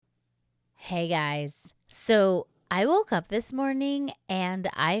Hey guys. So I woke up this morning and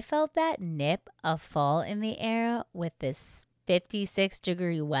I felt that nip of fall in the air with this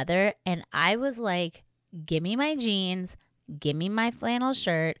 56-degree weather. And I was like, give me my jeans, give me my flannel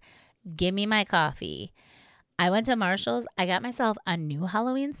shirt, give me my coffee. I went to Marshall's. I got myself a new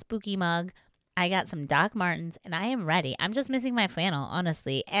Halloween spooky mug. I got some Doc Martens and I am ready. I'm just missing my flannel,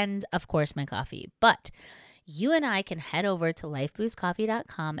 honestly. And of course, my coffee. But you and I can head over to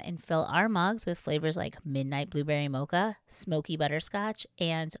lifeboostcoffee.com and fill our mugs with flavors like Midnight Blueberry Mocha, Smoky Butterscotch,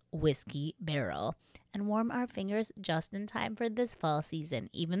 and Whiskey Barrel, and warm our fingers just in time for this fall season.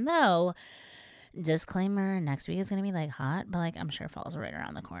 Even though, disclaimer, next week is going to be like hot, but like I'm sure fall's right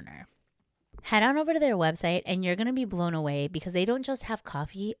around the corner. Head on over to their website and you're going to be blown away because they don't just have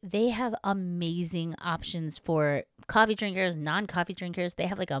coffee. They have amazing options for coffee drinkers, non-coffee drinkers. They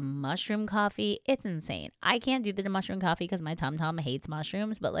have like a mushroom coffee. It's insane. I can't do the mushroom coffee because my tum-tum hates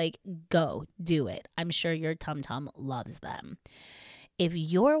mushrooms, but like go do it. I'm sure your tum-tum loves them. If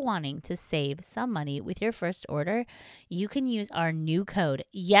you're wanting to save some money with your first order, you can use our new code.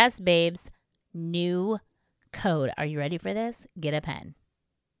 Yes, babes, new code. Are you ready for this? Get a pen.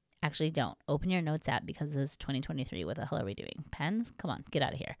 Actually, don't. Open your notes app because this is 2023. What the hell are we doing? Pens? Come on, get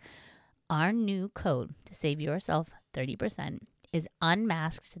out of here. Our new code to save yourself 30% is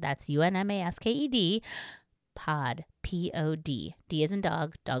UNMASKED. That's UNMASKED. POD. P-O-D. D as in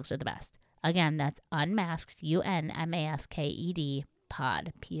dog. Dogs are the best. Again, that's UNMASKED. UNMASKED.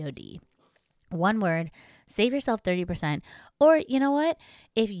 POD. P-O-D. One word, save yourself 30%. Or you know what?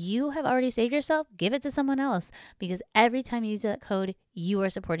 If you have already saved yourself, give it to someone else because every time you use that code, you are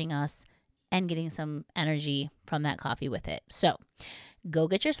supporting us and getting some energy from that coffee with it. So go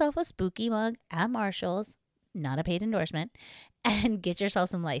get yourself a spooky mug at Marshall's, not a paid endorsement, and get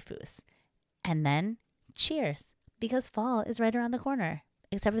yourself some Life Boost. And then cheers because fall is right around the corner,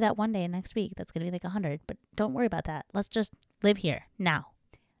 except for that one day next week. That's going to be like 100, but don't worry about that. Let's just live here now.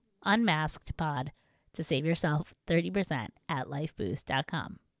 Unmasked Pod to save yourself 30% at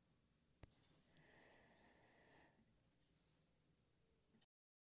lifeboost.com.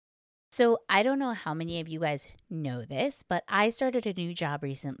 So I don't know how many of you guys know this, but I started a new job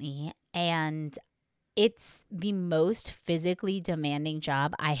recently and it's the most physically demanding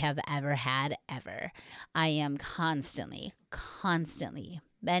job I have ever had ever. I am constantly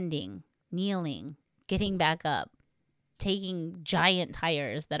bending, kneeling, getting back up, taking giant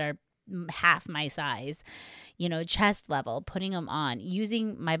tires that are half my size, chest level, putting them on,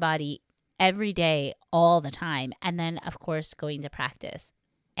 using my body every day, all the time. And then, of course, going to practice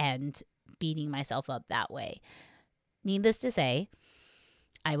and beating myself up that way. Needless to say,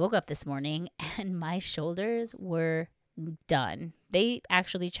 I woke up this morning and my shoulders were done. They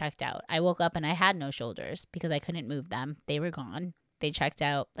actually checked out. I woke up and I had no shoulders because I couldn't move them. They were gone. They checked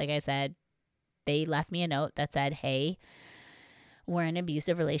out. Like I said, they left me a note that said, hey, we're in an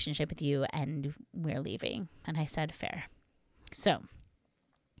abusive relationship with you and we're leaving. And I said, fair. So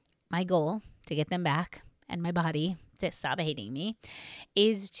my goal to get them back and my body to stop hating me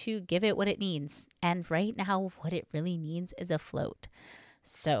is to give it what it needs. And right now, what it really needs is a float.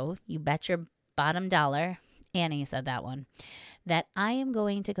 So you bet your bottom dollar, Annie said that one, that I am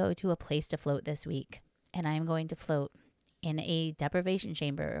going to go to a place to float this week. And I am going to float in a deprivation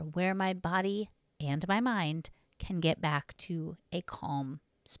chamber where my body and my mind can get back to a calm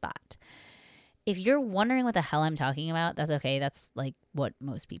spot. If you're wondering what the hell I'm talking about, that's okay. That's like what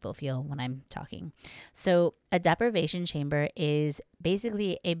most people feel when I'm talking. So a deprivation chamber is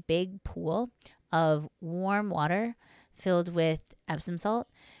basically a big pool of warm water filled with Epsom salt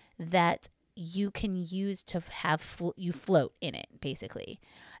that you can use to have you float in it, basically.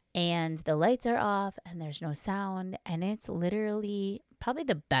 And the lights are off and there's no sound. And it's literally probably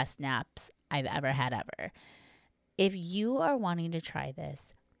the best naps I've ever had ever. If you are wanting to try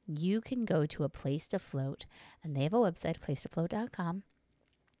this, you can go to a Place to Float and they have a website, placetofloat.com,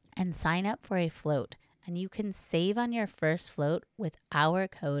 and sign up for a float. And you can save on your first float with our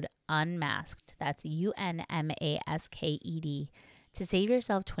code UNMASKED. That's UNMASKED to save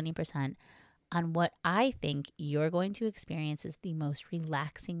yourself 20% on what I think you're going to experience as the most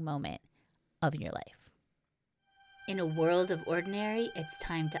relaxing moment of your life. In a world of ordinary, it's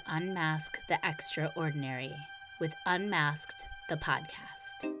time to unmask the extraordinary with Unmasked, the podcast.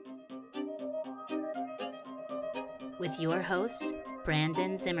 With your host,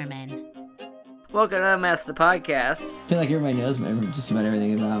 Brandon Zimmerman. Welcome to Unmasked, the podcast. I feel like everybody knows just about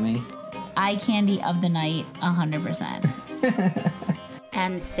everything about me. Eye candy of the night, 100%.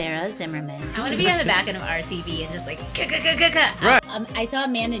 And Sarah Zimmerman. I want to be on the back end of RTV and just like, right. I saw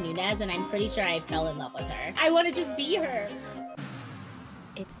Amanda Nunes and I'm pretty sure I fell in love with her. I want to just be her.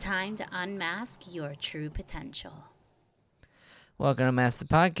 It's time to unmask your true potential. Welcome to Mask the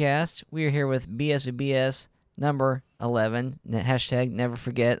Podcast. We are here with BS with BS number 11. Hashtag never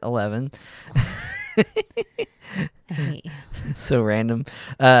forget 11. Hey. So random.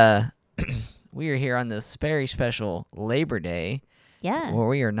 We are here on this very special Labor Day. Yeah. Where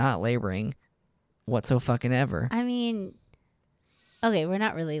we are not laboring whatsoever. I mean, okay, we're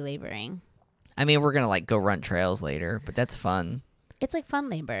not really laboring. I mean, we're going to like go run trails later, but that's fun. It's like fun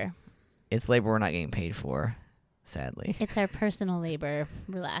labor. It's labor we're not getting paid for, sadly. It's our personal labor,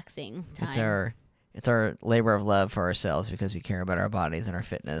 relaxing time. It's our labor of love for ourselves because we care about our bodies and our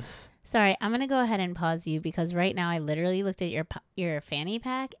fitness. Sorry, I'm going to go ahead and pause you because right now I literally looked at your fanny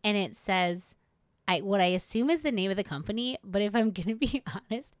pack and it says what I assume is the name of the company, but if I'm going to be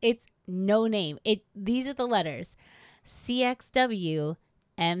honest, it's no name. These are the letters. CXW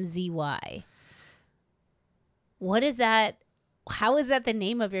MZY. What is that? How is that the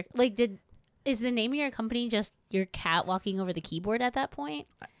name of your is the name of your company just your cat walking over the keyboard at that point?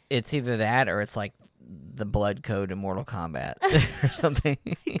 It's either that or it's like the blood code in Mortal Kombat or something.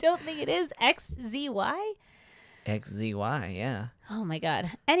 I don't think it is XZY. XZY, yeah. Oh my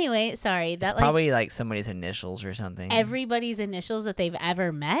god. Anyway, sorry. It's probably like somebody's initials or something. Everybody's initials that they've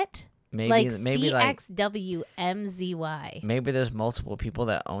ever met. Maybe CXWMZY. Maybe there's multiple people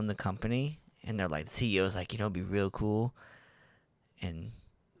that own the company and they're like, the CEO's like, it'd be real cool. And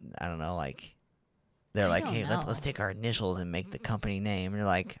I don't know, like they're like, hey, let's take our initials and make the company name. And you're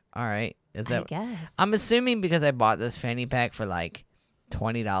like, all right, is that? I guess. I'm assuming because I bought this fanny pack for like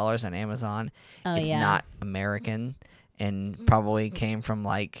 $20 on Amazon. It's not American and probably came from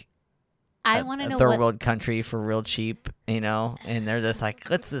like I want to know third world country for real cheap, and they're just like,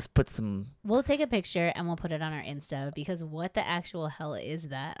 let's just put some. We'll take a picture and we'll put it on our Insta because what the actual hell is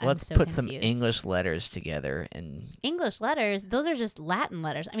that? Let's I'm so put confused. some English letters together and English letters. Those are just Latin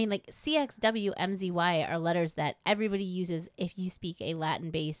letters. I mean, like CXWMZY are letters that everybody uses if you speak a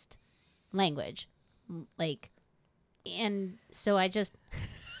Latin-based language, and so I just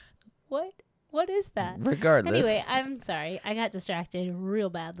What is that? Regardless. Anyway, I'm sorry. I got distracted real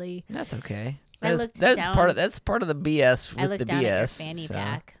badly. That's okay. That's part of the BS with I looked the down BS. at your fanny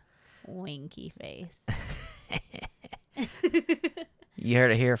pack. Winky face. You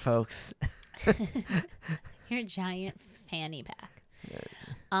heard it here, folks. Your giant fanny pack.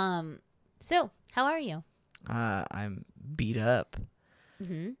 So, how are you? I'm beat up.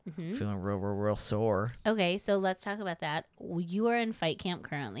 Feeling real sore. Okay, so let's talk about that. You are in fight camp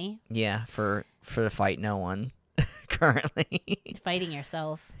currently. Yeah, for the fight no one currently. Fighting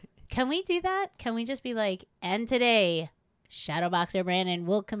yourself. Can we do that? Can we just be like, and today, Shadowboxer Brandon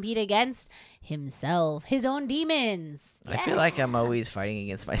will compete against himself, his own demons. I feel like I'm always fighting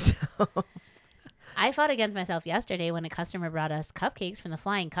against myself. I fought against myself yesterday when a customer brought us cupcakes from the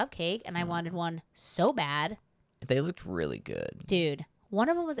Flying Cupcake, and I wanted one so bad. They looked really good. Dude. One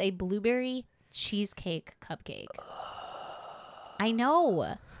of them was a blueberry cheesecake cupcake. I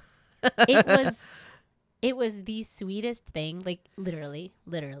know. It was the sweetest thing. Like literally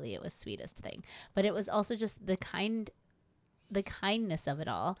it was sweetest thing. But it was also just the kindness of it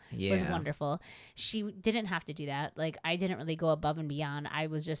all was wonderful. She didn't have to do that. Like I didn't really go above and beyond. I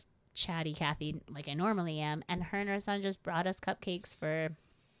was just chatty Kathy like I normally am. And her and her son just brought us cupcakes for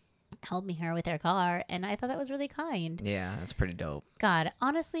helping her with her car, and I thought that was really kind. Yeah, that's pretty dope. God,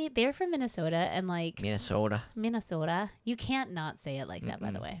 honestly, they're from Minnesota, and like Minnesota. You can't not say it like that.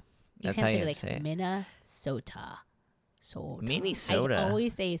 By the way, That's can't how say you like say it. Minnesota. Minnesota. I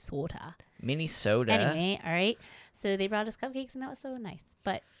always say soda. Minnesota. Anyway, all right. So they brought us cupcakes, and that was so nice.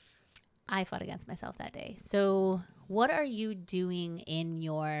 But I fought against myself that day. So what are you doing in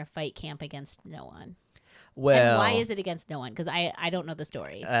your fight camp against no one? Well, and why is it against no one? Because I don't know the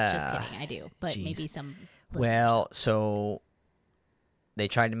story. Just kidding, I do. But maybe some listeners Well, so they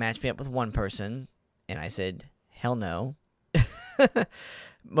tried to match me up with one person, and I said, hell no.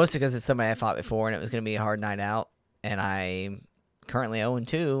 Mostly because it's somebody I fought before, and it was going to be a hard night out. And I'm currently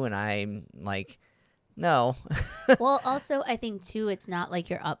 0-2, and I'm like, no. Well, also, I think, too, it's not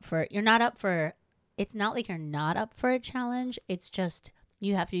like it's not like you're not up for a challenge. It's just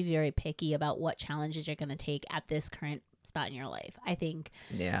you have to be very picky about what challenges you're going to take at this current spot in your life. I think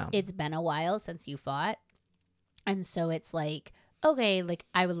it's been a while since you fought. And so it's like, okay, like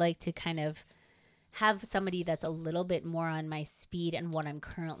I would like to kind of have somebody that's a little bit more on my speed and what I'm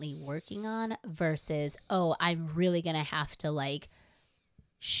currently working on versus, oh, I'm really going to have to like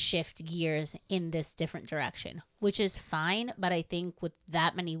shift gears in this different direction, which is fine. But I think with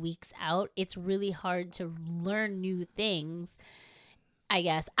that many weeks out, it's really hard to learn new things. I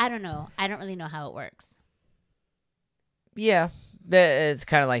guess. I don't know. I don't really know how it works. Yeah. It's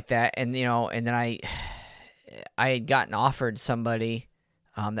kind of like that, and and then I had gotten offered somebody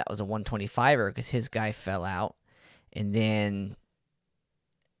that was a 125er because his guy fell out, and then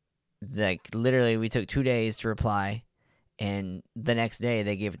like literally we took 2 days to reply, and the next day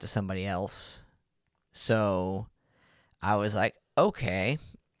they gave it to somebody else. So I was like, okay,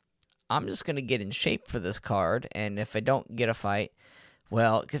 I'm just gonna get in shape for this card, and if I don't get a fight,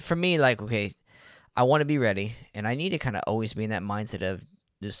 well, 'cause for me, like, okay, I want to be ready, and I need to kind of always be in that mindset of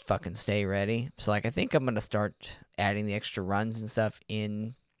just fucking stay ready. So, like, I think I'm gonna start adding the extra runs and stuff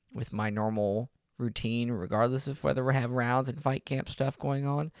in with my normal routine, regardless of whether we have rounds and fight camp stuff going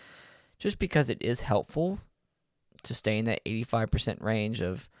on, just because it is helpful to stay in that 85% range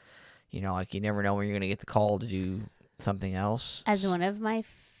of, like, you never know when you're gonna get the call to do something else. As one of my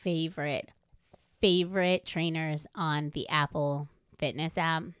favorite trainers on the Apple Fitness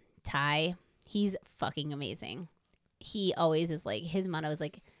app, Ty, he's fucking amazing. He always is like, his motto is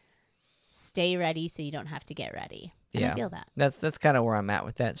like, stay ready so you don't have to get ready. And I feel that. That's kind of where I'm at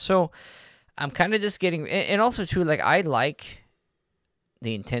with that. So I'm kind of just getting, and also too, like, I like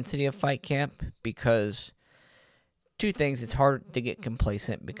the intensity of fight camp because two things. It's hard to get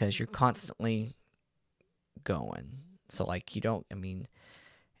complacent because you're constantly going. So, like, you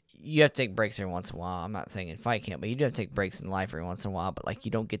have to take breaks every once in a while. I'm not saying in fight camp, but you do have to take breaks in life every once in a while. But, like,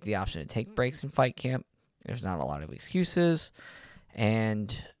 you don't get the option to take breaks in fight camp. There's not a lot of excuses.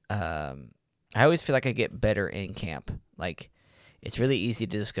 And I always feel like I get better in camp. Like, it's really easy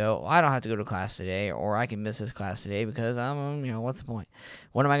to just go, I don't have to go to class today, or I can miss this class today because what's the point?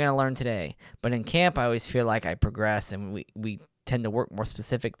 What am I going to learn today? But in camp, I always feel like I progress, and we tend to work more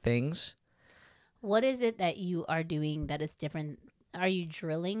specific things. What is it that you are doing that is different? Are you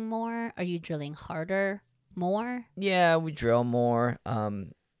drilling more? Are you drilling harder more? Yeah, we drill more.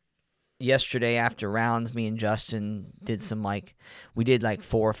 Yesterday after rounds, me and Justin did we did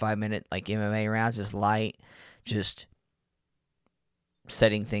 4 or 5 minute MMA rounds, just light, just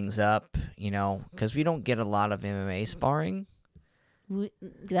setting things up, because we don't get a lot of MMA sparring.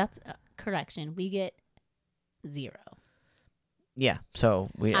 That's a correction. We get 0. Yeah, so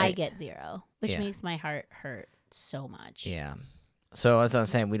I get 0, which yeah. makes my heart hurt so much. Yeah. So as I'm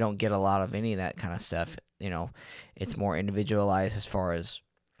saying, we don't get a lot of any of that kind of stuff. It's more individualized as far as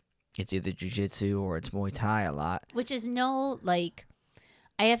it's either jiu-jitsu or it's Muay Thai a lot. Which is I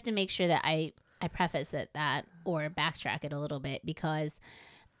have to make sure that I preface that or backtrack it a little bit because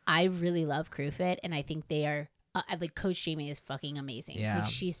I really love CrewFit and I think they are Coach Jamie is fucking amazing. Yeah. Like,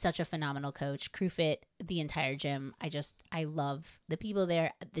 she's such a phenomenal coach. CrewFit, the entire gym, I love the people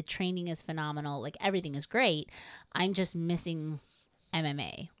there. The training is phenomenal. Like, everything is great. I'm just missing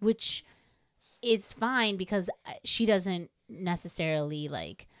MMA, which is fine because she doesn't necessarily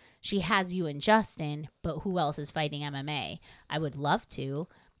she has you and Justin, but who else is fighting MMA? I would love to,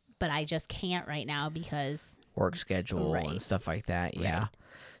 but I just can't right now because work schedule Right. and stuff like that. Yeah. Right.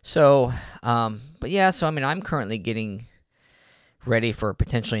 So, I'm currently getting ready for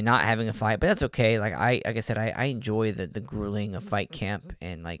potentially not having a fight, but that's okay. Like I said, I enjoy the grueling of fight camp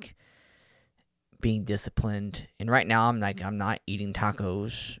and being disciplined. And right now I'm not eating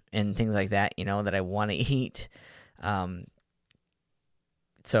tacos and things like that, that I want to eat.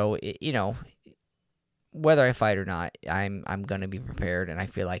 So whether I fight or not, I'm gonna be prepared, and I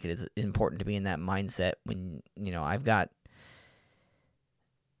feel like it is important to be in that mindset when I've got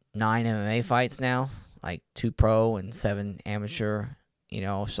 9 MMA fights now, 2 pro and 7 amateur.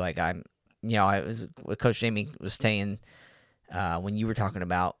 So I was what Coach Jamie was saying when you were talking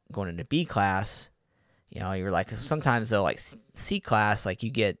about going into B class. You were like, sometimes though, C class, you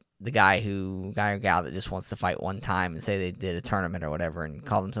get the guy or gal that just wants to fight one time and say they did a tournament or whatever and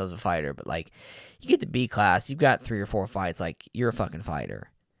call themselves a fighter. But you get to B class, you've got 3 or 4 fights, you're a fucking fighter.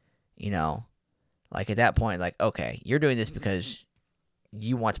 At that point, okay, you're doing this because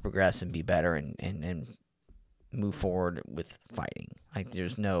you want to progress and be better and move forward with fighting.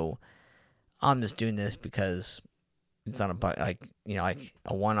 There's no, I'm just doing this because it's on a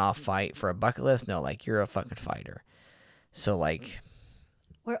a one-off fight for a bucket list. No, you're a fucking fighter. So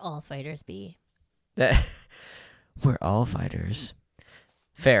we're all fighters, B. That we're all fighters.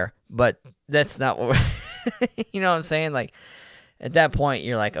 Fair, but that's not what we're you know what I'm saying? At that point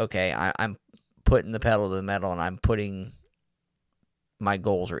you're okay, I'm putting the pedal to the metal and I'm putting my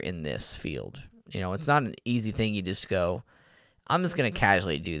goals are in this field. It's not an easy thing you just go, I'm just gonna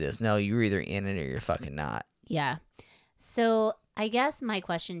casually do this. No, you're either in it or you're fucking not. Yeah. So I guess my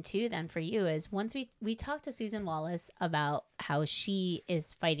question too then for you is, once we talked to Susan Wallace about how she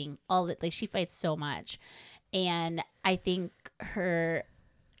is fighting she fights so much, and I think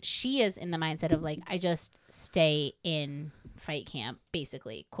she is in the mindset of I just stay in fight camp,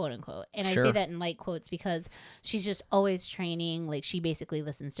 basically, quote unquote. And I Sure. say that in light quotes because she's just always training. Like, she basically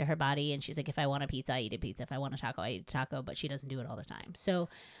listens to her body, and she's like, if I want a pizza, I eat a pizza. If I want a taco, I eat a taco. But she doesn't do it all the time. So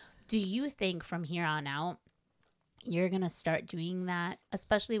do you think from here on out, you're going to start doing that,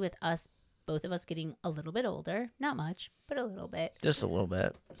 especially with us, both of us getting a little bit older? Not much, but a little bit. Just a little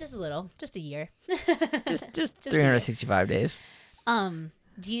bit. Just a little. Just a year. Just a 365 days.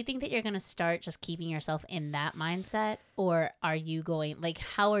 Do you think that you're going to start just keeping yourself in that mindset, or are you going, like,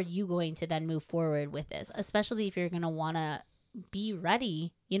 how are you going to then move forward with this? Especially if you're going to want to be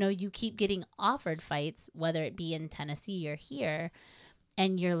ready. You know, you keep getting offered fights, whether it be in Tennessee or here,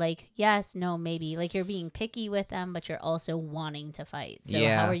 and you're like, yes, no, maybe. Like, you're being picky with them, but you're also wanting to fight. So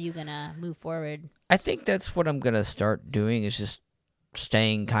Yeah. how are you going to move forward? I think that's what I'm going to start doing, is just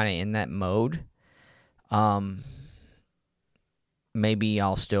staying kind of in that mode. Maybe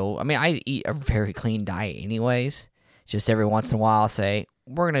I'll still, I mean, I eat a very clean diet anyways. Just every once in a while I'll say,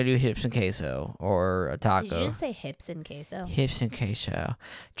 we're going to do hips and queso or a taco. Did you just say hips and queso? Hips and queso.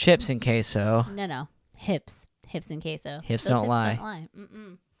 Chips and queso. No. Hips. Hips and queso. Hips Those don't hips lie. Don't lie.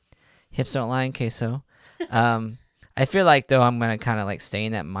 Mm-mm. Hips don't lie in queso. I feel like, though, I'm going to kind of like stay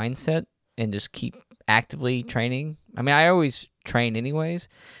in that mindset and just keep actively training. I mean, I always train anyways,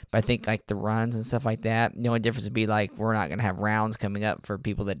 but I think like the runs and stuff like that, the only difference would be like we're not going to have rounds coming up for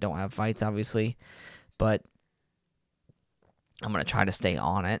people that don't have fights, obviously, but I'm going to try to stay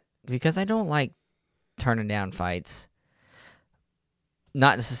on it because I don't like turning down fights.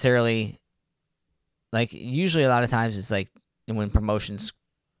 Not necessarily, like, usually a lot of times it's like when promotions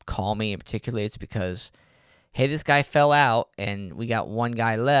call me, in particular, it's because, hey, this guy fell out and we got one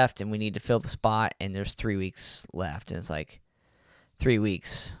guy left and we need to fill the spot and there's 3 weeks left. And it's like, 3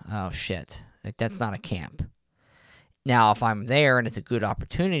 weeks? Oh, shit. Like, that's not a camp. Now, if I'm there and it's a good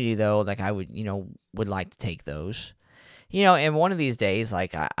opportunity, though, like, I would, would like to take those. And one of these days,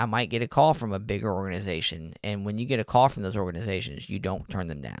 like, I might get a call from a bigger organization. And when you get a call from those organizations, you don't turn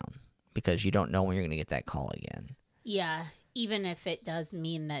them down because you don't know when you're going to get that call again. Yeah, even if it does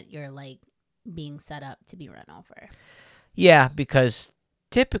mean that you're, like, being set up to be run over. Yeah, because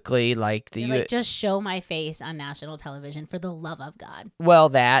typically, like, like, just show my face on national television for the love of God. Well,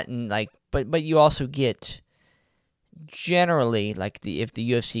 that and like, but you also get generally like if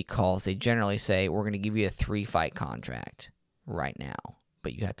the UFC calls, they generally say we're going to give you a 3-fight contract right now,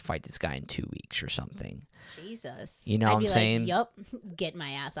 but you have to fight this guy in 2 weeks or something. Jesus, You know I'd what I'm be saying? Like, yup, get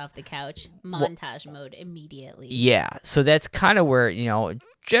my ass off the couch, montage mode immediately. Yeah, so that's kind of where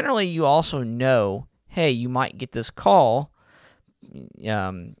generally you also know, hey, you might get this call.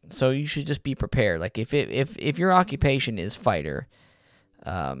 So you should just be prepared. Like if your occupation is fighter,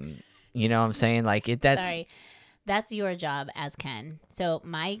 you know what I'm saying? Like that's Sorry, that's your job as Ken. So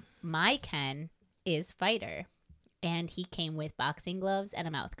my Ken is fighter, and he came with boxing gloves and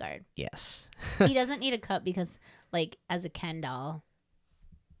a mouth guard. yes. He doesn't need a cup because, like, as a Ken doll,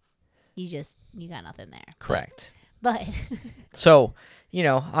 you got nothing there. Correct. But So,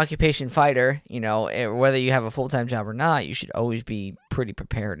 occupation fighter, whether you have a full-time job or not, you should always be pretty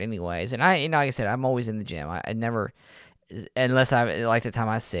prepared anyways. And like I said, I'm always in the gym. I never, unless like the time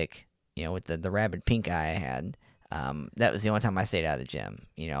I was sick, with the rabid pink eye I had, that was the only time I stayed out of the gym.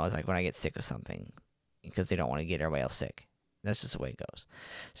 I was like when I get sick of something because they don't want to get everybody else sick. That's just the way it goes.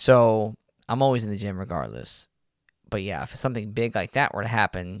 So I'm always in the gym regardless. But yeah, if something big like that were to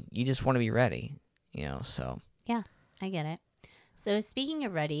happen, you just want to be ready, so. yeah, I get it. So speaking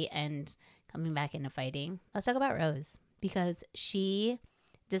of ready and coming back into fighting, let's talk about Rose, because she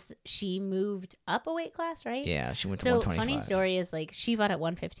moved up a weight class, right? Yeah, she went to So 125. funny story is, like, she fought at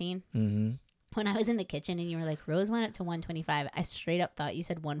 115. Mm-hmm. When I was in the kitchen and you were like, Rose went up to 125, I straight up thought you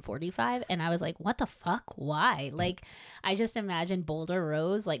said 145. And I was like, what the fuck? Why? Like, I just imagined Boulder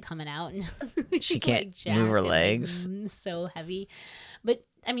Rose, like, coming out and She can't like, move her jacked and, legs. like, so heavy. But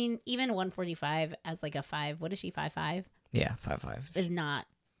I mean, even 145 as like a 5, what is she, 5'5"? Yeah, 5'5". Is not,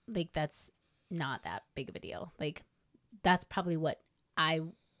 like, that's not that big of a deal. Like, that's probably what I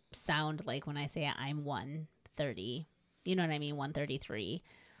sound like when I say I'm 130. You know what I mean? 133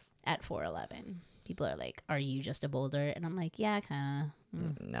 at 4'11". People are like, are you just a boulder? And I'm like, yeah, kind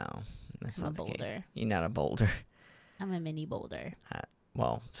of. No, that's I'm not a the case. boulder. You're not a boulder. I'm a mini boulder.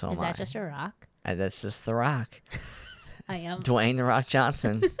 Well, so Is am I. that just a rock? That's just The Rock. I am. Dwayne The Rock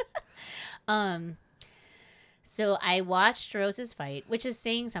Johnson. So I watched Rose's fight, which is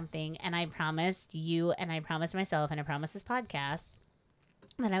saying something, and I promised you and I promised myself and I promised this podcast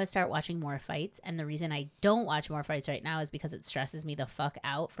that I would start watching more fights. And the reason I don't watch more fights right now is because it stresses me the fuck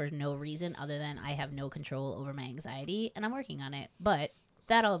out for no reason other than I have no control over my anxiety, and I'm working on it. But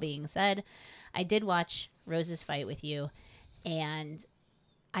that all being said, I did watch Rose's fight with you, And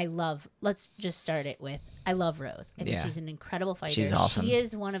let's just start it with, I love Rose. I think Yeah. she's an incredible fighter. She's awesome. She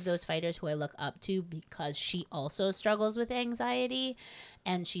is one of those fighters who I look up to because she also struggles with anxiety,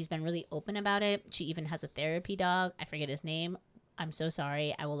 and she's been really open about it. She even has a therapy dog. I forget his name. I'm so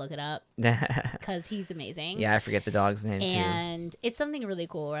sorry. I will look it up because he's amazing. Yeah, I forget the dog's name too. And it's something really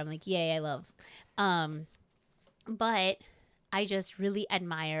cool where I'm like, yay, I love. But I just really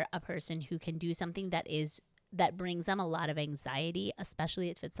admire a person who can do something that brings them a lot of anxiety, especially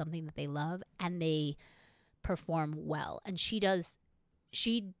if it's something that they love and they perform well. And she does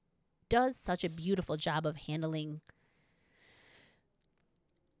such a beautiful job of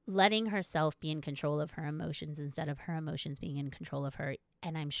letting herself be in control of her emotions instead of her emotions being in control of her.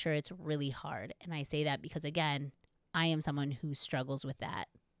 And I'm sure it's really hard. And I say that because, again, I am someone who struggles with that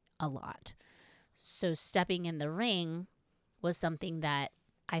a lot. So stepping in the ring was something that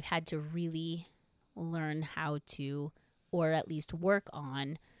I've had to really learn how to, or at least work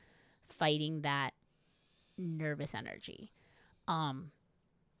on, fighting that nervous energy. And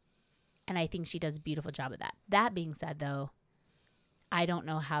I think she does a beautiful job of that. That being said, though, I don't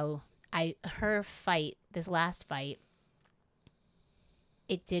know how her fight, this last fight,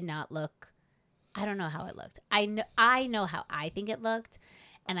 it did not look, I don't know how it looked. I know how I think it looked,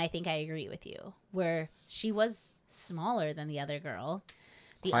 and I think I agree with you, where she was smaller than the other girl.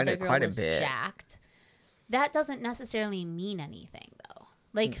 The other girl was jacked. That doesn't necessarily mean anything, though.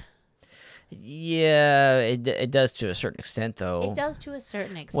 Like, yeah, it does to a certain extent, though. It does to a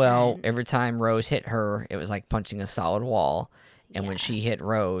certain extent. Well, every time Rose hit her, it was like punching a solid wall. And when she hit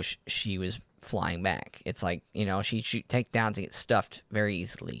Rose, she was flying back. It's like, she'd shoot takedowns and get stuffed very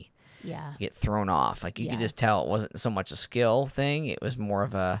easily. Yeah. Get thrown off. Like, you could just tell it wasn't so much a skill thing. It was more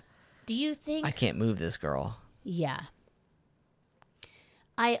of a, do you think, I can't move this girl. Yeah.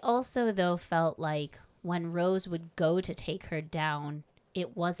 I also, though, felt like when Rose would go to take her down,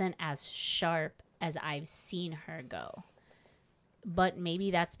 it wasn't as sharp as I've seen her go. But maybe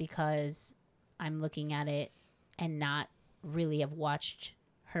that's because I'm looking at it and not really have watched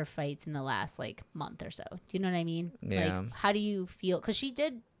her fights in the last month or so. Do you know what I mean? Yeah. How do you feel? Because she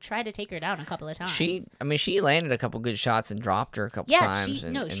did try to take her down a couple of times. She landed a couple good shots and dropped her a couple times.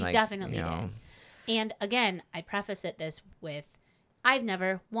 She definitely did. And again, I preface this with, I've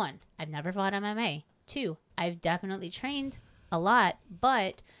never fought MMA. 2, I've definitely trained a lot,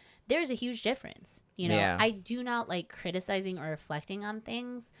 but there's a huge difference. I do not like criticizing or reflecting on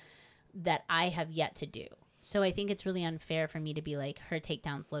things that I have yet to do. So I think it's really unfair for me to be like, her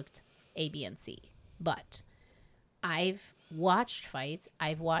takedowns looked A, B, and C. But I've watched fights.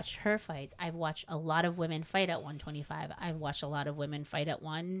 I've watched her fights. I've watched a lot of women fight at 125. I've watched a lot of women fight at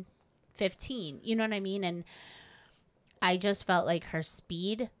 115. You know what I mean? And I just felt like her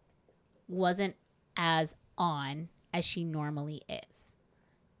speed wasn't as on as she normally is.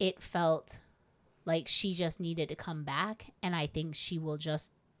 It felt like she just needed to come back. And I think she will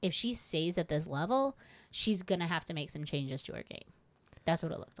just, if she stays at this level, she's going to have to make some changes to her game. That's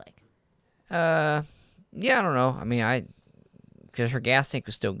what it looked like. Yeah, I don't know. I mean, because her gas tank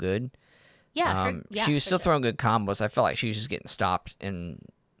was still good. Yeah. She was still throwing good combos. I felt like she was just getting stopped in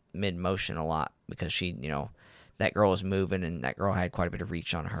mid-motion a lot because she, that girl was moving and that girl had quite a bit of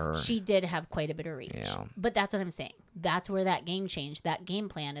reach on her. She did have quite a bit of reach. Yeah. But that's what I'm saying. That's where that game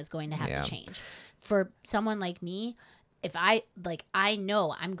plan is going to have to change. For someone like me, if I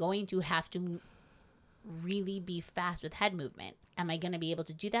know I'm going to have to really be fast with head movement. Am I going to be able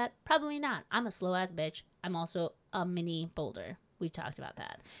to do that? Probably not. I'm a slow ass bitch. I'm also a mini boulder. We've talked about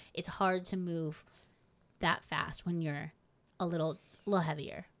that. It's hard to move that fast when you're a little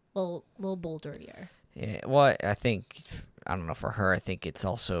heavier, little boulderier. Yeah. Well, I think, I don't know, for her, I think it's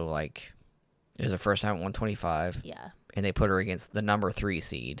also like, it was her first time at 125. Yeah. And they put her against the number 3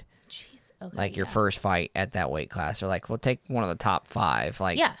 seed. Jeez. Okay. Like your first fight at that weight class. They're like, well, take one of the top 5.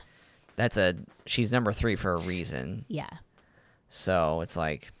 Like, yeah. She's number 3 for a reason. Yeah. So it's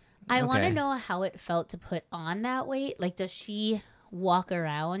like, I want to know how it felt to put on that weight. Like, does she walk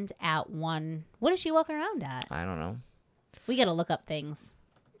around at what does she walk around at? I don't know. We got to look up things.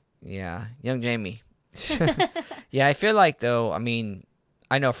 Yeah. Young Jamie. Yeah, I feel like, though, I mean,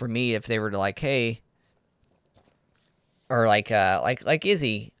 I know for me, if they were to like, hey, or like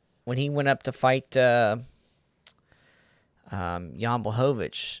Izzy, when he went up to fight Jan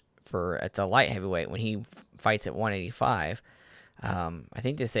Blachowicz at the light heavyweight, when he fights at 185, I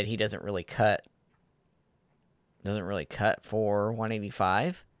think they said he doesn't really cut for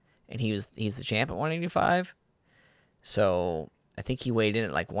 185, and he's the champ at 185. So I think he weighed in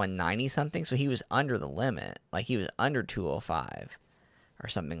at like 190 something, so he was under the limit. Like, he was under 205 or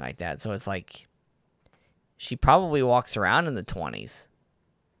something like that. So it's like, she probably walks around in the 20s,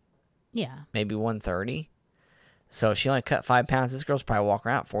 Yeah. maybe 130. So if she only cut 5 pounds, this girl's probably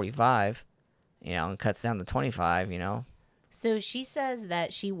walking around at 45, and cuts down to 25, So she says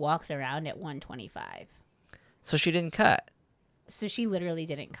that she walks around at 125. So she didn't cut. So she literally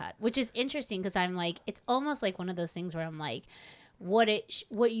didn't cut, which is interesting because I'm like, it's almost like one of those things where I'm like, what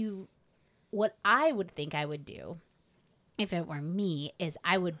I would think I would do if it were me is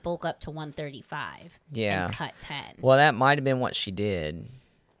I would bulk up to 135 and cut 10. Well, that might have been what she did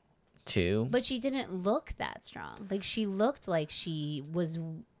too. But she didn't look that strong. Like she looked like she was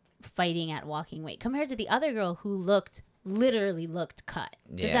fighting at walking weight compared to the other girl who literally looked cut.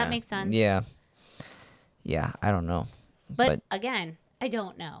 Does that make sense? Yeah. Yeah, I don't know. But again, I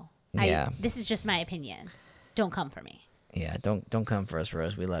don't know. Yeah. This is just my opinion. Don't come for me. Yeah, don't come for us,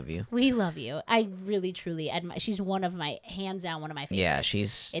 Rose. We love you. We love you. I really, truly admire. She's hands down, one of my favorites. Yeah,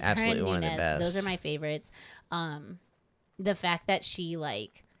 she's it's absolutely her and one of the Nunes. best. Those are my favorites. The fact that she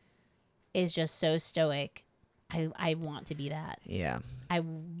is just so stoic, I want to be that. Yeah. I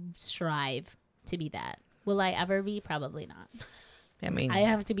strive to be that. Will I ever be? Probably not. I mean, I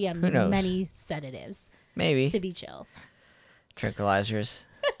have to be on who knows? many sedatives Maybe. to be chill. Tranquilizers.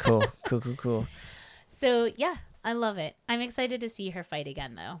 Cool. So, yeah, I love it. I'm excited to see her fight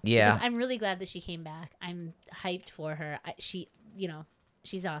again, though. Yeah. Because I'm really glad that she came back. I'm hyped for her. She's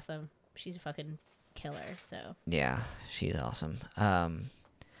awesome. She's a fucking killer, so. Yeah, she's awesome.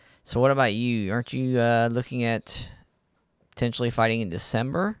 So what about you? Aren't you looking at potentially fighting in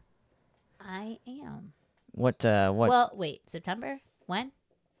December? I am. What? Well, wait, September? When?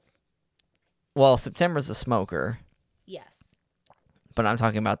 Well, September's the smoker, Yes. but I'm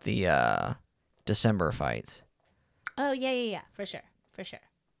talking about the December fights. Oh, yeah, for sure.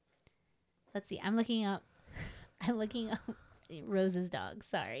 Let's see. I'm looking up Rose's dog.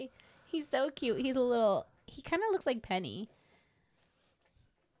 Sorry. He's so cute. He kind of looks like Penny.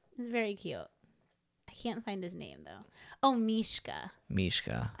 He's very cute. I can't find his name, though. Oh, Mishka.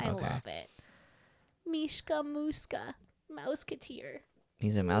 Mishka. I Okay. love it. Mishka Muska. Mouseketeer.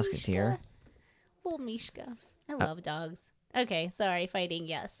 He's a mouseketeer. Little Mishka. I love dogs. Okay, sorry. Fighting,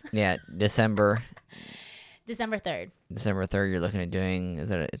 yes. Yeah, December. December 3rd. December 3rd, you're looking at doing,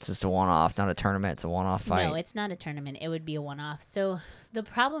 it's just a one-off, not a tournament, it's a one-off fight? No, it's not a tournament. It would be a one-off. So the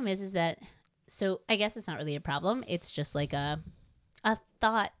problem is that, so I guess it's not really a problem. It's just like a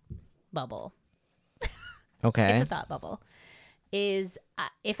thought bubble. Okay. It's a thought bubble.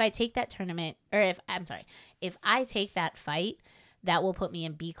 If I take that tournament, or if I take that fight, that will put me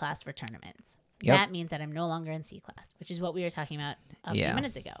in B class for tournaments. Yep. That means that I'm no longer in C class, which is what we were talking about a few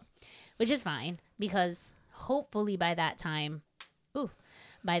minutes ago, which is fine because hopefully by that time,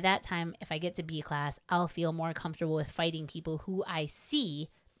 if I get to B class, I'll feel more comfortable with fighting people who I see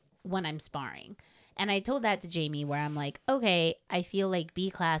when I'm sparring. And I told that to Jamie where I'm like, okay, I feel like B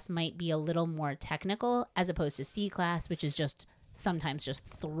class might be a little more technical as opposed to C class, which is sometimes just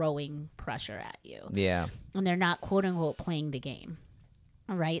throwing pressure at you. Yeah. And they're not quote unquote playing the game.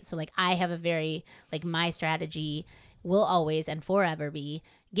 Right. So I have a very, my strategy will always and forever be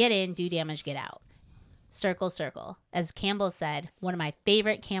get in, do damage, get out. Circle. As Campbell said, one of my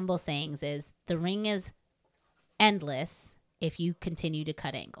favorite Campbell sayings is the ring is endless if you continue to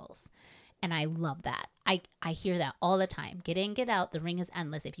cut angles. And I love that. I hear that all the time. Get in, get out. The ring is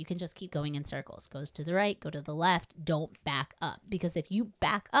endless if you can just keep going in circles. Goes to the right, go to the left. Don't back up. Because if you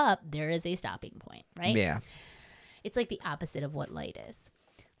back up, there is a stopping point, right? Yeah. It's like the opposite of what light is.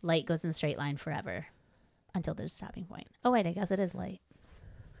 Light goes in a straight line forever until there's a stopping point. Oh, wait, I guess it is light.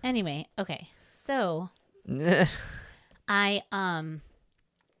 Anyway, okay. So, I don't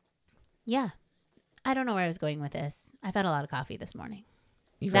know where I was going with this. I've had a lot of coffee this morning.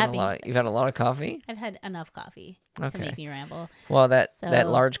 You've had a lot of coffee? I've had enough coffee Okay. to make me ramble. Well, that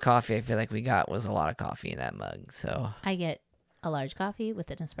large coffee I feel like we got was a lot of coffee in that mug. So I get a large coffee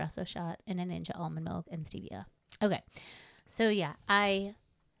with an espresso shot and a Ninja almond milk and stevia. Okay. So yeah, I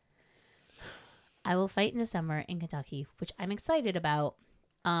will fight in December in Kentucky, which I'm excited about.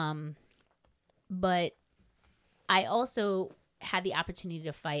 But I also had the opportunity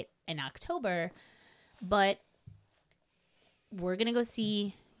to fight in October, but we're going to go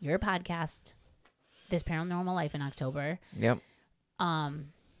see your podcast, This Paranormal Life, in October. Yep.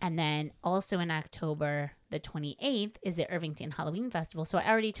 And then also in October, the 28th, is the Irvington Halloween Festival. So I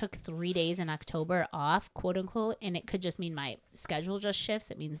already took 3 days in October off, quote unquote, and it could just mean my schedule just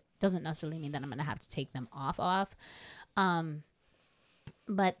shifts. It doesn't necessarily mean that I'm going to have to take them off.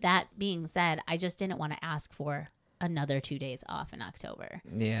 But that being said, I just didn't want to ask for another 2 days off in October.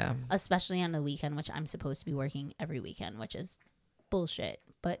 Yeah. Especially on the weekend, which I'm supposed to be working every weekend, which is bullshit.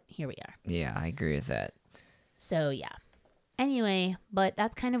 But here we are. Yeah, I agree with that. So yeah. Anyway, but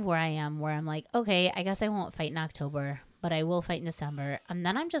that's kind of where I am, where I'm like, okay, I guess I won't fight in October, but I will fight in December. And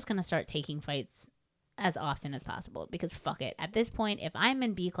then I'm just going to start taking fights as often as possible because fuck it. At this point, if I'm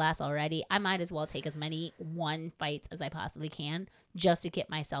in B class already, I might as well take as many one fights as I possibly can just to get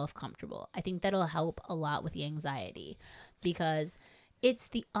myself comfortable. I think that'll help a lot with the anxiety because it's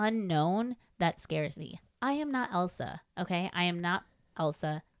the unknown that scares me. I am not Elsa, okay? I am not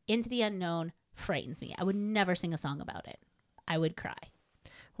Elsa. Into the unknown frightens me. I would never sing a song about it. I would cry.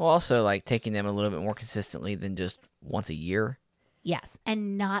 Well, also, like, taking them a little bit more consistently than just once a year. Yes,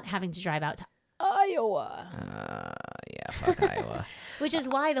 and not having to drive out to Iowa. Yeah, fuck Iowa. Which is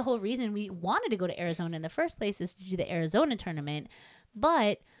why the whole reason we wanted to go to Arizona in the first place is to do the Arizona tournament.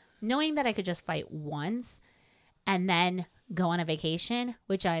 But knowing that I could just fight once and then go on a vacation,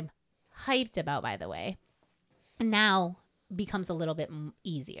 which I'm hyped about, by the way, now becomes a little bit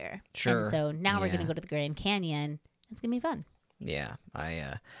easier. Sure. And so now we're Yeah. going to go to the Grand Canyon. It's going to be fun. Yeah,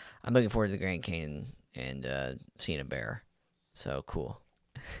 I'm looking forward to the Grand Canyon and seeing a bear. So cool.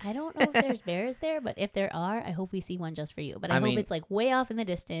 I don't know if there's bears there, but if there are, I hope we see one just for you. But I hope mean- it's like way off in the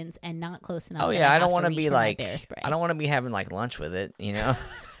distance and not close enough. Oh that yeah, I don't want to be reach for my like bear spray. I don't want to be having like lunch with it, you know.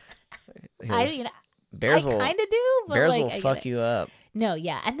 I Because mean, bears I will kind of do, but bears like, will I get fuck it. you up. No,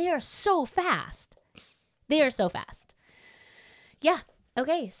 yeah, and they are so fast. They are so fast. Yeah.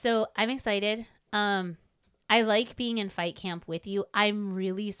 Okay, so I'm excited. I like being in fight camp with you. I'm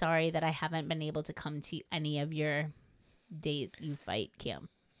really sorry that I haven't been able to come to any of your days you fight camp.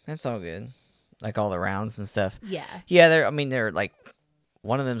 That's all good. Like all the rounds and stuff. Yeah. Yeah, they're like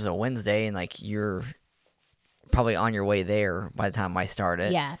one of them's a Wednesday and like you're probably on your way there by the time I start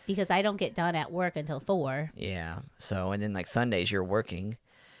it. Yeah, because I don't get done at work until 4. Yeah. So and then like Sundays you're working.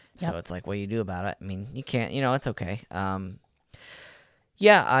 So Yep. it's like what do you do about it? I mean, you can't, it's okay.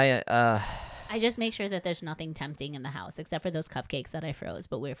 Yeah, I just make sure that there's nothing tempting in the house except for those cupcakes that I froze,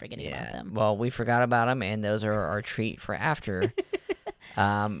 but we're forgetting about them. Well, we forgot about them, and those are our treat for after.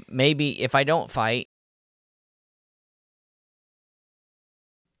 Maybe if I don't fight,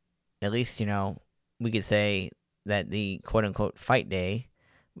 at least, we could say that the quote-unquote fight day,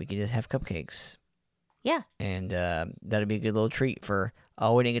 we could just have cupcakes. Yeah. And that'd be a good little treat for,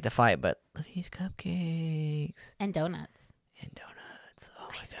 we didn't get to fight, but look at these cupcakes. And donuts. And donuts. Oh,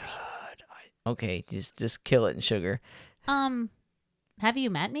 Ice my cream. God. Okay, just kill it in sugar. Have you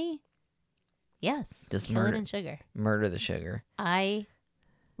met me? Yes. Just kill it murder- in sugar. Murder the sugar. I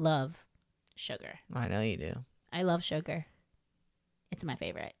love sugar. I know you do. I love sugar. It's my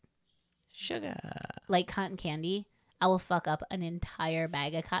favorite. Sugar. Like cotton candy. I will fuck up an entire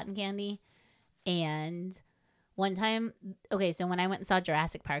bag of cotton candy. And one time, okay, so when I went and saw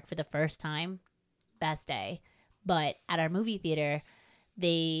Jurassic Park for the first time, best day. But at our movie theater,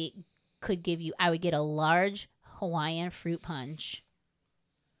 they could give you, I would get a large Hawaiian fruit punch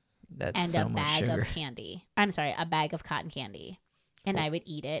That's and so a much bag sugar. of candy. I'm sorry, a bag of cotton candy. And I would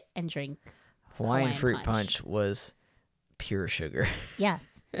eat it and drink. Hawaiian fruit punch. punch was pure sugar.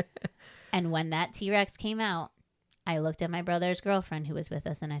 Yes. And when that T-Rex came out, I looked at my brother's girlfriend who was with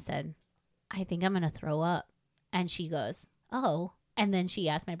us and I said, I think I'm going to throw up. And she goes, oh. And then she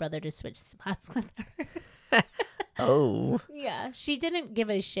asked my brother to switch spots with her. Oh. Yeah. She didn't give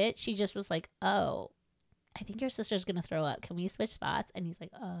a shit. She just was like, oh, I think your sister's going to throw up. Can we switch spots? And he's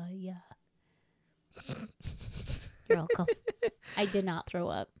like, yeah. You're welcome. I did not throw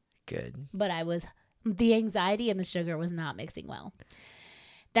up, Good. but the anxiety and the sugar was not mixing well.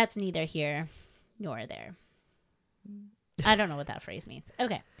 That's neither here nor there. I don't know what that phrase means.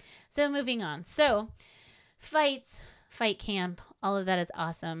 Okay. So moving on. So fights, fight camp, all of that is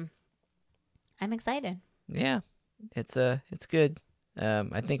awesome. I'm excited. Yeah. It's good.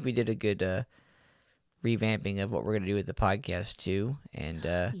 I think we did a good revamping of what we're going to do with the podcast too, and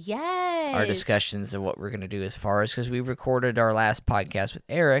Yes. our discussions of what we're going to do as far as, because we recorded our last podcast with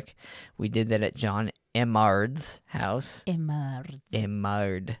Eric. We did that at John Emard's house. Emard.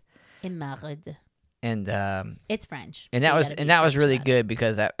 Emard. And It's French. and so that you was gotta be and that was French really about it. good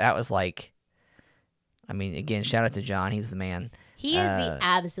because that was like, I mean, again, shout out to John. He's the man. He is the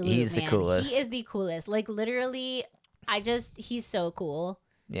absolute he's the man. coolest. He is the coolest. Like literally, he's so cool.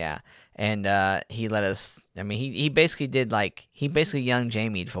 Yeah, and he let us. I mean, he basically did he basically young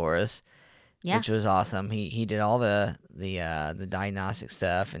Jamie'd for us, Yeah. which was awesome. He did all the diagnostic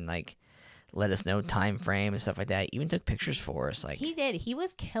stuff and let us know time frame and stuff like that. Even took pictures for us. He did. He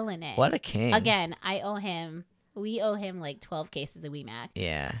was killing it. What a king! Again, we owe him 12 cases of WeMac.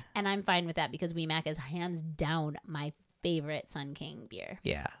 Yeah, And I'm fine with that because WeMac is hands down my favorite Sun King beer.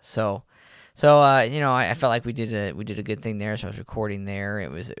 Yeah. So I felt like we did a good thing there. So I was recording there.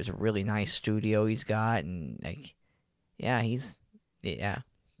 It was a really nice studio he's got, and like, yeah, I Yeah,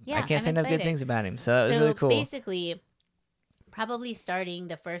 can't I'm say no good excited. things about him. So it was really cool. Basically, probably starting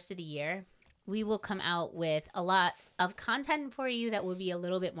the first of the year, we will come out with a lot of content for you that will be a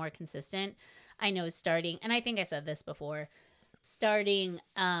little bit more consistent. I know starting, and I think I said this before, starting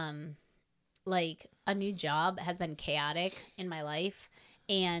like a new job has been chaotic in my life,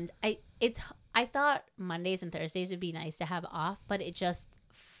 and I thought Mondays and Thursdays would be nice to have off, but it just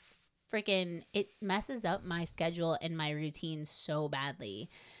freaking it messes up my schedule and my routine so badly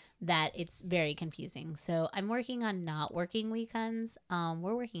that it's very confusing. So I'm working on not working weekends.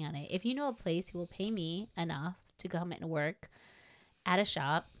 We're working on it. If you know a place who will pay me enough to come and work at a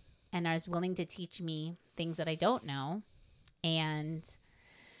shop and is willing to teach me things that I don't know and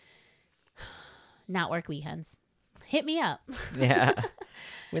not work weekends, hit me up. Yeah.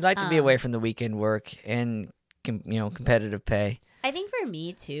 We'd like to be away from the weekend work and competitive pay. I think for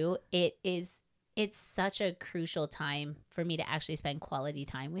me too, it's such a crucial time for me to actually spend quality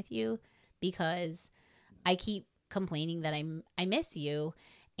time with you, because I keep complaining that I miss you,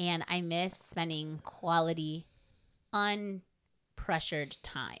 and I miss spending quality unpressured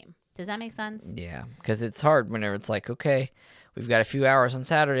time. Does that make sense? Yeah, because it's hard whenever it's like, okay, we've got a few hours on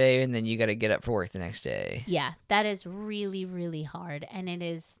Saturday, and then you got to get up for work the next day. Yeah, that is really, really hard. And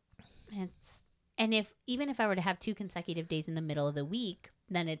even if I were to have 2 consecutive days in the middle of the week,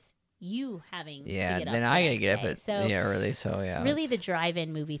 then it's you having to get up. Then I gotta get up early. So yeah, really, the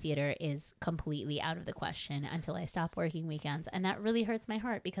drive-in movie theater is completely out of the question until I stop working weekends, and that really hurts my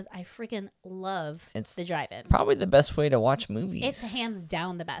heart because I freaking love the drive-in. Probably the best way to watch movies. It's hands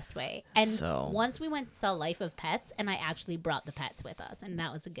down the best way. And so, once we went and saw Life of Pets, and I actually brought the pets with us, and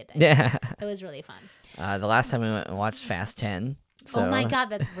that was a good day. Yeah, it was really fun. The last time we went and watched Fast 10. So. Oh my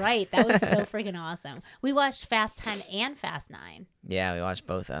God, that's right. That was so freaking awesome. We watched Fast 10 and Fast 9. Yeah, we watched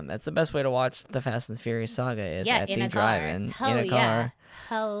both of them. That's the best way to watch the Fast and Furious saga is at in the a drive-in. Hell in a car.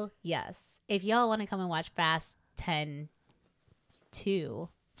 Hell yes. If y'all want to come and watch Fast 10 2.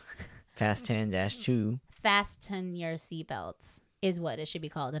 Fast 10-2. Fasten your seatbelts is what it should be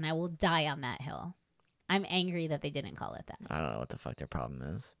called, and I will die on that hill. I'm angry that they didn't call it that. I don't know what the fuck their problem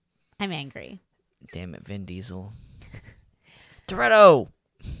is. I'm angry. Damn it, Vin Diesel. Toretto!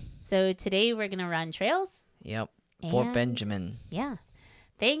 So today we're going to run trails. Yep. Fort Benjamin. Yeah.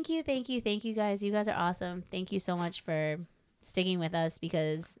 Thank you guys. You guys are awesome. Thank you so much for sticking with us,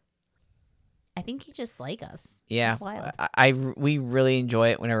 because I think you just like us. Yeah. It's wild. We really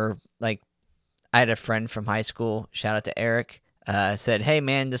enjoy it whenever, like, I had a friend from high school, shout out to Eric, said, hey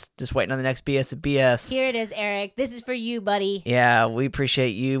man, just waiting on the next BS of BS. Here it is, Eric. This is for you, buddy. Yeah, we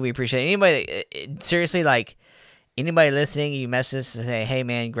appreciate you. We appreciate anybody. Seriously, like, anybody listening, you message us and say, hey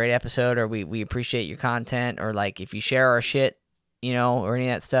man, great episode, or we appreciate your content, or like if you share our shit, or any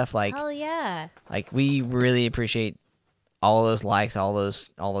of that stuff, like, hell yeah, like we really appreciate all those likes, all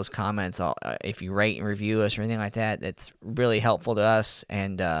those comments. If you rate and review us or anything like that, it's really helpful to us,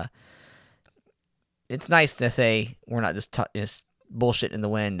 and it's nice to say we're not just bullshit in the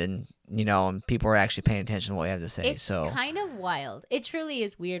wind, and and people are actually paying attention to what we have to say. It's kind of wild. It truly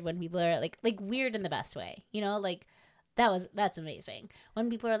is weird when people are like weird in the best way. Like that's amazing. When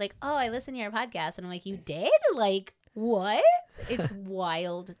people are like, "Oh, I listen to your podcast," and I'm like, "You did? Like what?" It's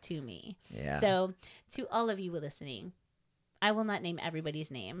wild to me. Yeah. So to all of you listening, I will not name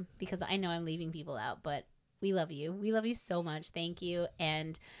everybody's name because I know I'm leaving people out, but we love you. We love you so much. Thank you.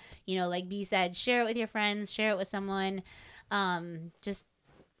 And like B said, share it with your friends. Share it with someone. Just.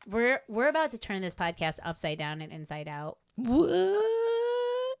 We're about to turn this podcast upside down and inside out. What?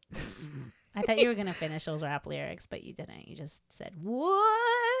 I thought you were gonna finish those rap lyrics, but you didn't. You just said what?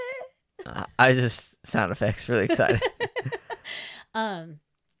 I just sound effects really excited.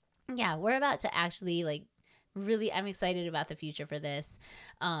 Yeah, we're about to actually really. I'm excited about the future for this.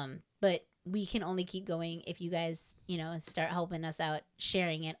 But we can only keep going if you guys, start helping us out,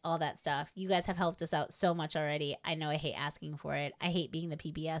 sharing it, all that stuff. You guys have helped us out so much already. I know I hate asking for it. I hate being the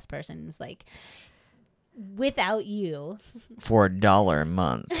PBS person who's like, without you. For $1 a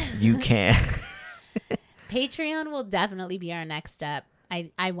month, you can. Patreon will definitely be our next step.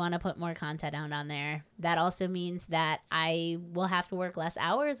 I want to put more content out on there. That also means that I will have to work less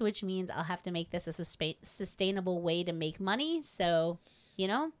hours, which means I'll have to make this a sustainable way to make money. So,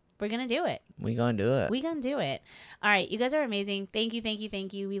 we're going to do it. We're going to do it. We're going to do it. All right. You guys are amazing. Thank you.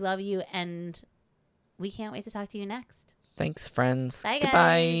 We love you. And we can't wait to talk to you next. Thanks, friends. Bye, guys.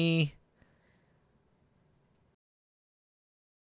 Goodbye.